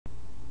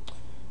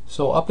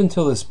So up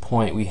until this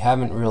point, we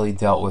haven't really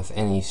dealt with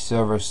any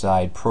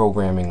server-side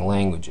programming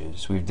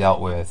languages. We've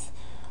dealt with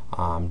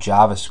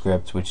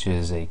JavaScript, which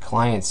is a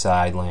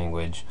client-side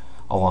language,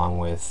 along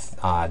with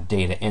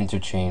data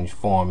interchange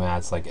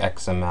formats like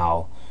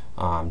XML,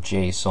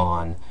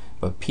 JSON.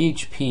 But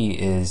PHP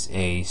is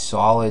a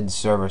solid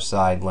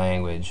server-side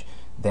language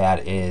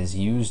that is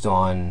used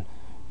on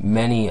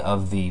many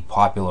of the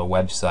popular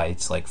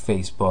websites like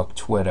Facebook,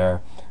 Twitter.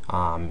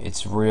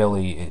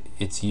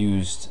 It's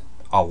used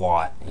a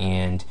lot,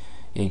 and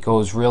it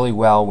goes really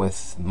well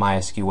with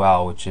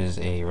MySQL, which is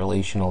a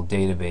relational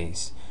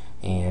database,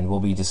 and we'll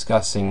be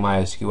discussing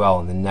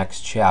MySQL in the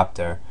next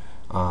chapter,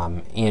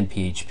 and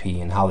PHP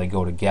and how they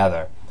go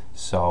together.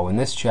 So in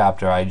this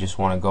chapter I just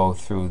want to go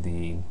through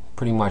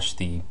pretty much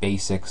the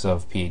basics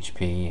of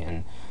PHP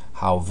and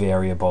how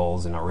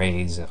variables and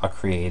arrays are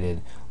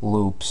created,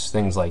 loops,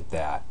 things like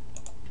that.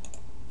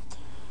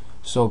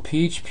 So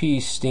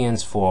PHP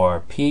stands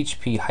for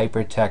PHP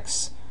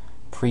Hypertext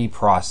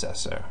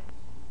Preprocessor,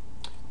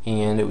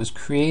 and it was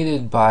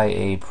created by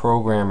a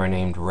programmer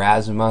named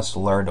Rasmus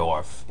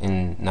Lerdorf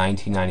in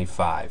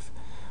 1995.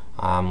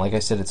 Like I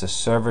said, it's a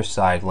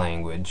server-side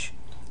language,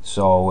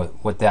 so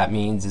what that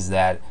means is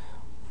that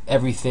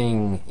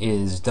everything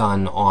is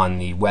done on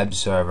the web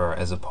server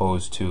as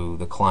opposed to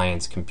the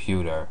client's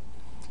computer.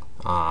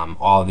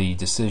 All the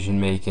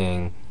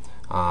decision-making,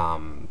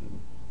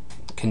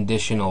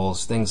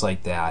 conditionals, things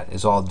like that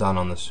is all done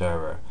on the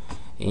server.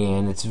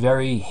 And it's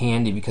very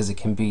handy because it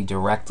can be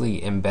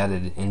directly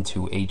embedded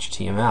into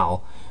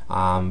HTML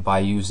by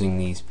using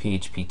these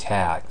PHP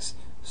tags.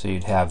 So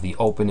you'd have the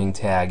opening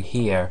tag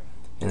here,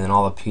 and then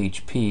all the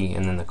PHP,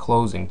 and then the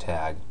closing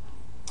tag.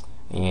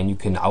 And you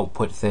can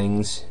output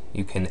things.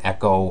 You can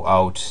echo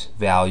out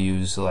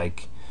values,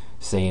 like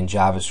say in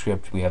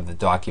JavaScript we have the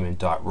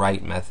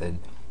document.write method.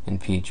 In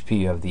PHP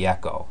you have the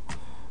echo.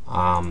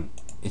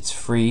 It's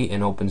free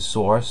and open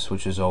source,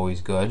 which is always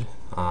good.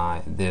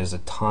 There's a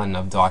ton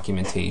of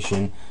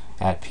documentation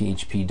at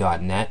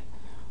php.net.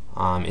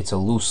 It's a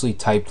loosely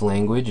typed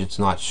language. It's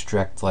not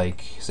strict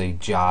like, say,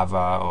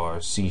 Java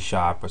or C#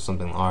 or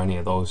something, or any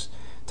of those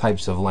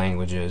types of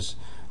languages.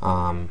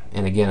 And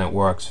again, it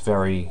works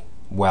very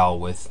well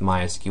with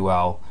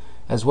MySQL,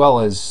 as well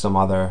as some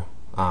other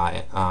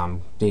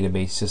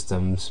database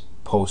systems,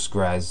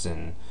 Postgres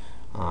and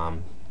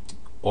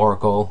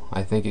Oracle.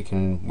 I think it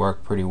can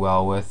work pretty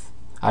well with.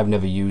 I've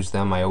never used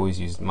them. I always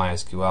used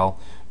MySQL,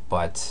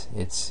 but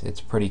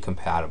it's pretty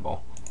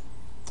compatible.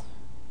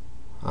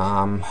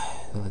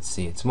 Let's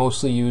see. It's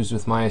mostly used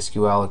with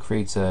MySQL. It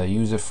creates a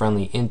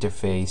user-friendly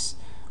interface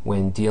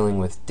when dealing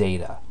with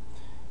data.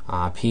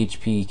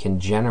 PHP can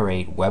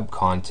generate web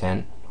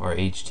content, or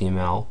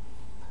HTML.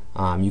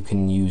 You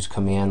can use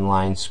command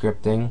line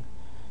scripting.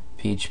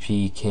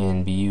 PHP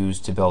can be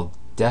used to build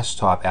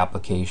desktop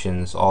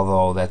applications,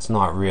 although it's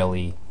not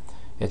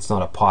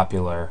a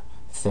popular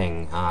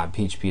thing.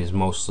 PHP is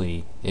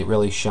mostly, it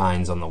really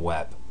shines on the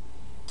web.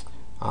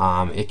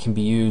 It can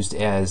be used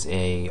as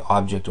a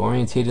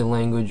object-oriented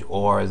language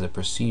or as a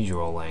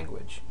procedural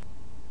language.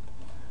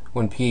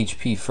 When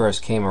PHP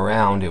first came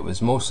around, it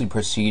was mostly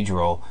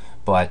procedural,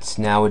 but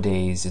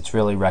nowadays it's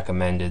really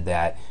recommended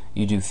that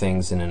you do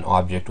things in an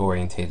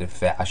object-oriented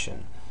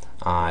fashion.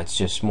 It's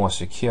just more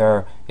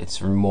secure,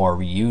 it's more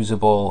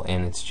reusable,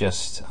 and it's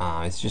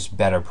just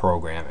better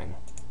programming.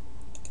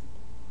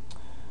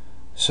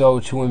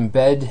 So to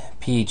embed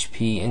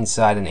PHP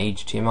inside an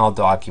HTML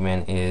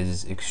document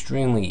is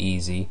extremely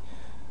easy.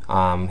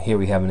 Here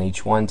we have an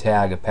H1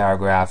 tag, a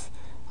paragraph,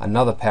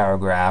 another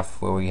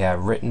paragraph where we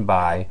have written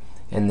by,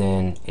 and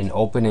then an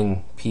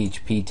opening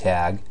PHP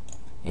tag,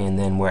 and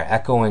then we're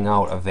echoing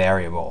out a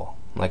variable.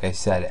 Like I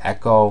said,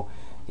 echo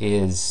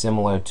is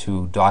similar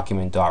to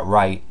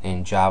document.write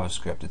in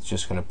JavaScript. It's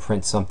just going to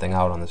print something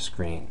out on the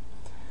screen.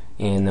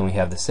 And then we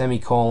have the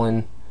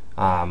semicolon,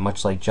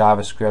 much like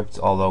JavaScript,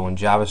 although in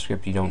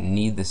JavaScript you don't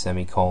need the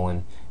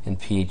semicolon, in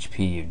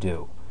PHP you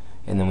do.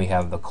 And then we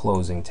have the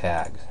closing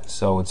tag.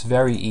 So it's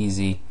very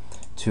easy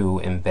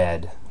to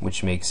embed,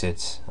 which makes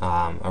it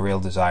a real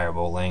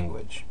desirable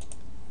language.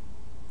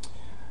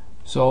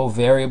 So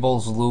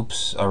variables,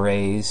 loops,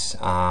 arrays,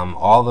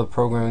 all the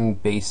programming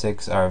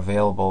basics are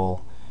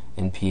available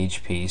in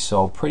PHP.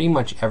 So pretty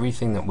much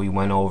everything that we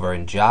went over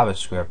in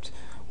JavaScript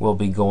will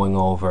be going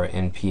over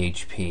in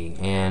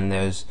PHP. And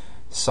there's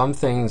some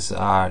things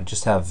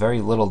just have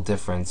very little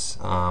difference,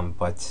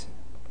 but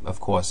of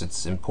course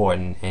it's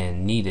important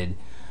and needed.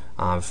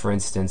 For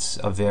instance,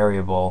 a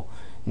variable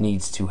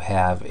needs to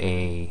have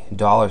a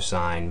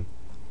 $sign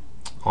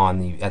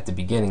at the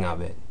beginning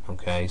of it.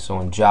 Okay, so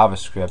in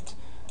JavaScript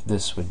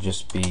this would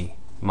just be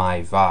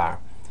my var.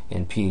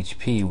 In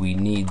PHP we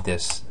need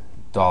this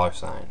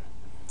 $sign.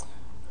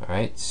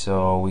 Alright,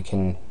 so we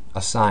can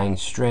assign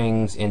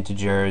strings,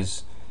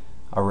 integers,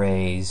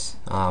 arrays,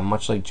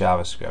 much like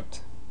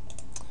JavaScript.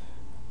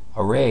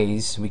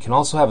 Arrays, we can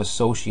also have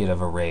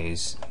associative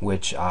arrays,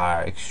 which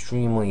are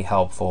extremely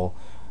helpful.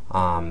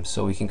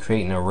 So we can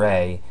create an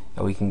array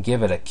and we can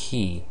give it a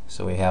key.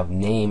 So we have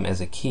name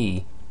as a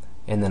key,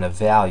 and then a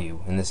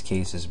value. In this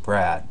case is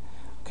Brad.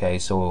 Okay,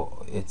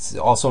 so it's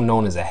also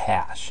known as a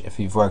hash. If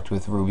you've worked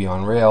with Ruby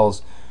on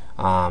Rails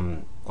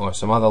or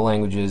some other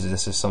languages,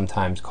 this is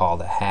sometimes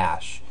called a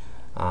hash.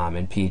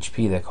 In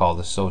PHP they're called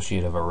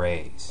associative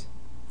arrays.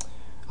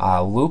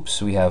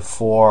 Loops, we have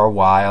for,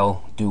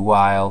 while, do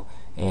while,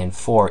 and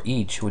for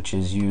each, which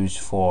is used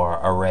for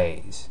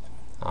arrays.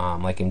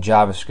 Like in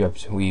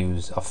JavaScript we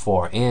use a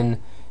for in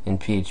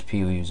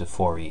PHP we use a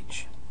for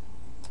each.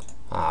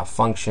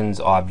 Functions,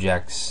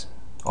 objects,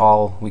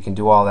 we can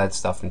do all that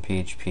stuff in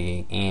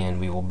PHP, and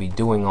we will be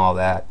doing all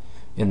that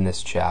in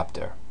this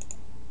chapter.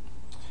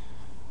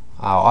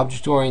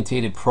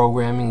 Object-oriented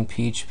programming in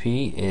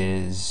PHP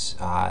is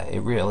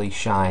it really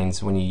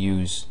shines when you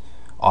use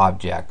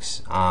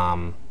objects.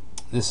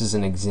 This is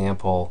an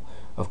example.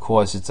 Of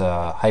course, it's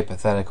a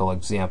hypothetical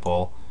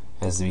example,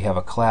 as we have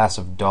a class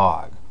of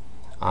dog.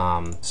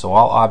 So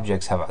all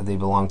objects they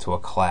belong to a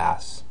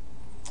class.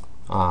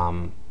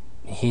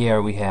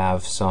 Here we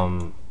have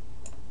some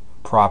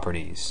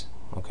properties.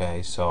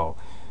 Okay, so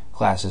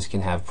classes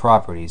can have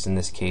properties. In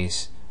this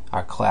case,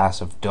 our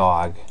class of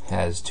dog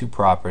has two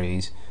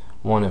properties,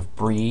 one of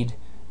breed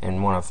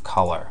and one of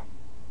color.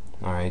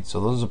 Alright,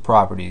 so those are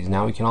properties.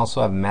 Now we can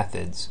also have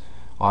methods.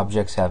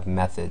 Objects have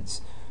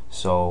methods.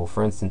 So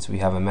for instance, we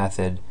have a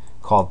method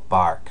called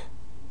bark.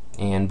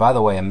 And by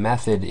the way, a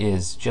method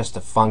is just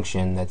a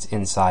function that's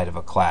inside of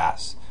a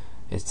class.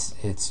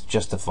 It's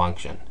just a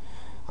function.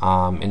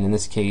 And in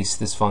this case,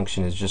 this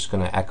function is just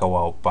going to echo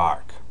out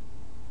bark.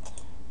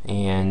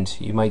 And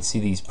you might see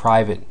these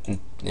private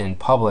and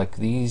public.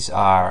 These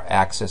are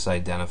access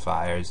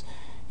identifiers.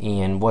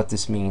 And what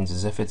this means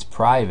is if it's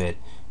private,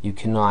 you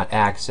cannot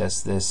access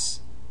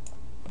this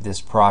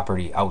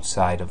property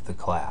outside of the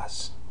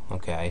class.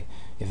 Okay?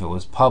 If it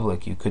was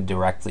public, you could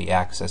directly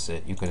access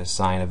it. You could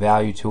assign a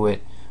value to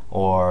it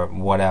or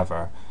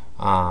whatever.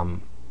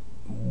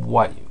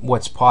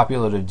 What's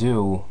popular to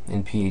do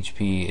in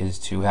PHP is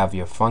to have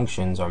your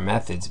functions or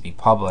methods be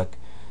public,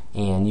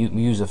 and you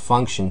use a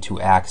function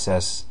to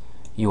access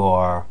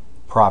your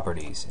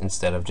properties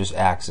instead of just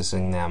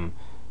accessing them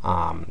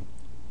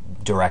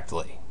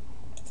directly.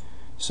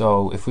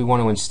 So if we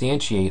want to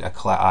instantiate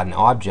an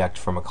object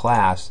from a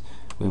class,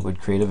 we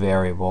would create a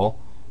variable,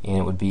 and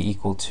it would be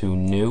equal to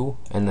new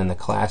and then the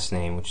class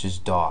name, which is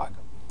dog.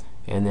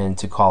 And then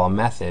to call a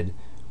method,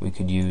 we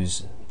could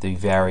use the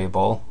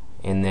variable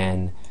and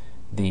then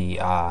the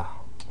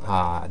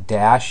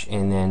dash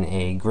and then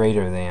a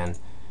greater than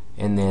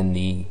and then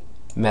the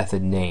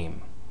method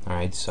name.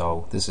 Alright,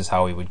 so this is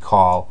how we would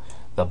call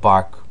the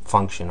bark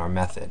function or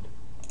method.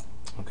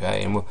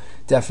 Okay, and we'll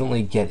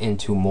definitely get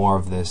into more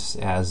of this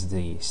as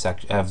the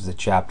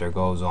chapter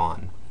goes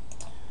on.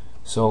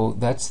 So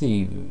that's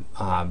the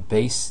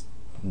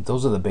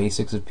those are the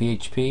basics of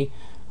PHP.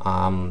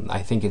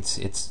 I think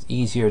it's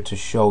easier to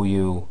show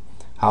you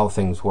how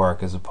things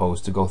work as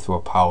opposed to go through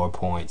a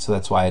PowerPoint. So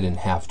that's why I didn't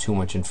have too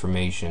much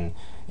information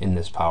in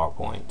this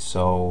PowerPoint.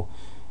 So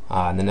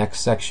in the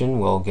next section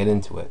we'll get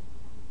into it.